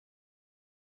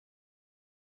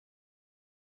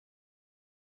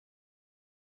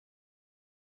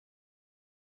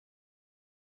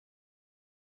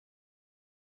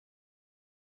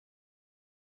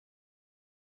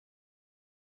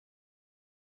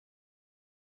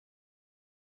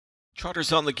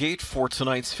Trotters on the gate for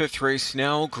tonight's fifth race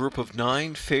now. Group of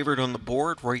 9 favored on the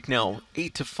board. Right now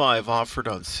 8-5 offered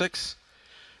on 6.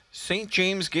 St.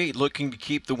 James Gate looking to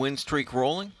keep the win streak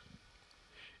rolling.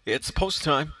 It's post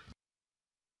time.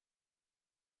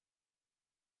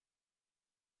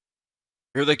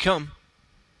 Here they come.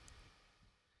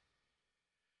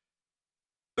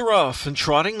 They're off and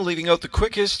trotting, leaving out the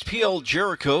quickest. PL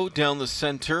Jericho down the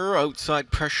center.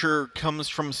 Outside pressure comes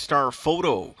from Star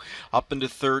Photo. Up into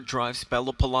third drives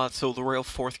Bella Palazzo, the rail.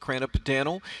 Fourth, Grana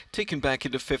Padano. Taken back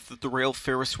into fifth at the rail.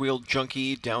 Ferris Wheel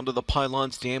Junkie down to the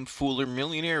pylons. Damn Fooler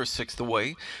Millionaire sixth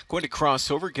away. Going to cross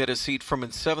over, get a seat from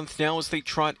in seventh now as they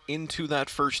trot into that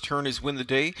first turn as Win the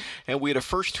Day. And we had a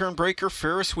first turn breaker.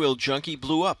 Ferris Wheel Junkie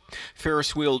blew up.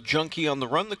 Ferris Wheel Junkie on the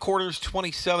run. The quarters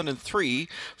 27-3.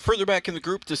 Further back in the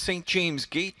group to St. James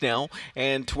Gate now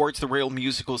and towards the rail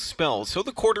Musical Spell. So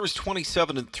the quarter is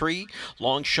 27-3.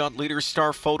 Long shot leader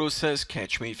Star Photo says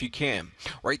catch me if you can.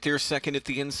 Right there second at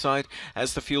the inside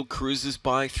as the field cruises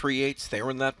by 3/8. There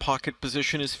in that pocket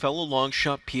position is fellow long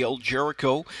shot PL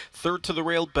Jericho. Third to the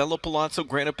rail Bella Palazzo,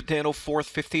 Grana Padano. Fourth,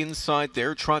 50 inside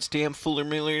there. Trots Damn Fuller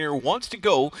Millionaire wants to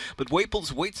go, but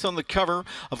Waples waits on the cover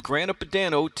of Grana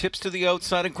Padano. Tips to the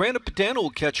outside and Grana Padano will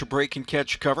catch a break and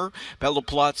catch cover. Bella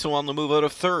Palazzo on the move out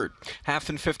of third. Half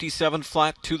and 57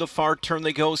 flat to the far turn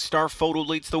they go. Star Photo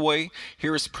leads the way.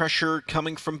 Here's pressure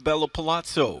coming from Bella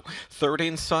Palazzo. Third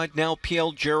inside now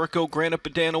PL Jericho. Grana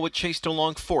Padano with chased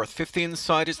along fourth. 50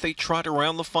 inside as they trot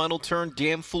around the final turn.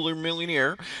 Damn Fuller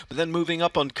Millionaire. But then moving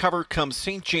up on cover comes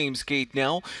St. James Gate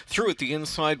now. Through at the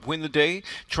inside Win the Day.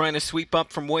 Trying to sweep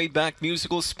up from way back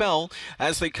Musical Spell.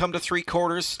 As they come to three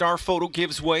quarters, Star Photo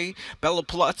gives way. Bella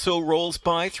Palazzo rolls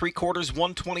by. Three quarters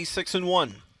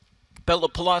 126-1. Bella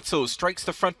Palazzo strikes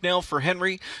the front now for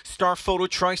Henry. Star Photo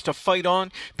tries to fight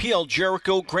on. PL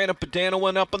Jericho, Grana Padano,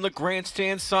 and up on the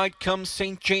grandstand side comes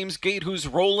St. James Gate, who's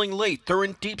rolling late. They're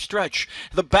in deep stretch.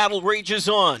 The battle rages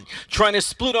on. Trying to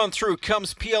split on through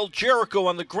comes PL Jericho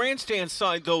on the grandstand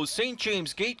side, though. St.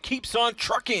 James Gate keeps on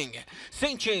trucking.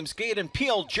 St. James Gate and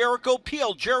PL Jericho,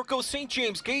 St.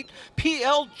 James Gate,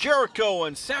 PL Jericho,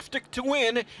 and Saftic to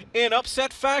win in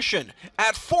upset fashion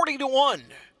at 40-1.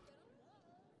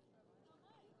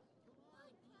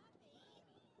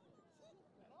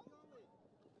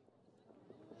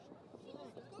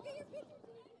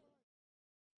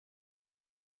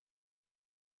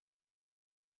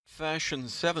 Fashion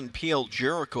 7 PL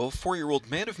Jericho, 4-year-old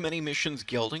man of many missions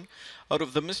gelding, out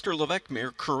of the Mr. Levesque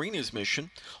mare Karina's Mission,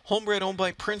 homebred owned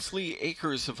by Princely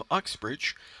Acres of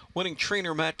Uxbridge, winning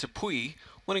trainer Matt Dupuy,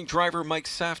 winning driver Mike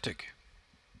Saftic.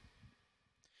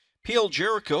 PL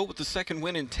Jericho with the second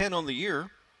win in 10 on the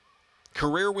year,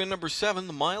 career win number 7,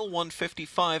 the mile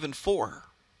 155-4.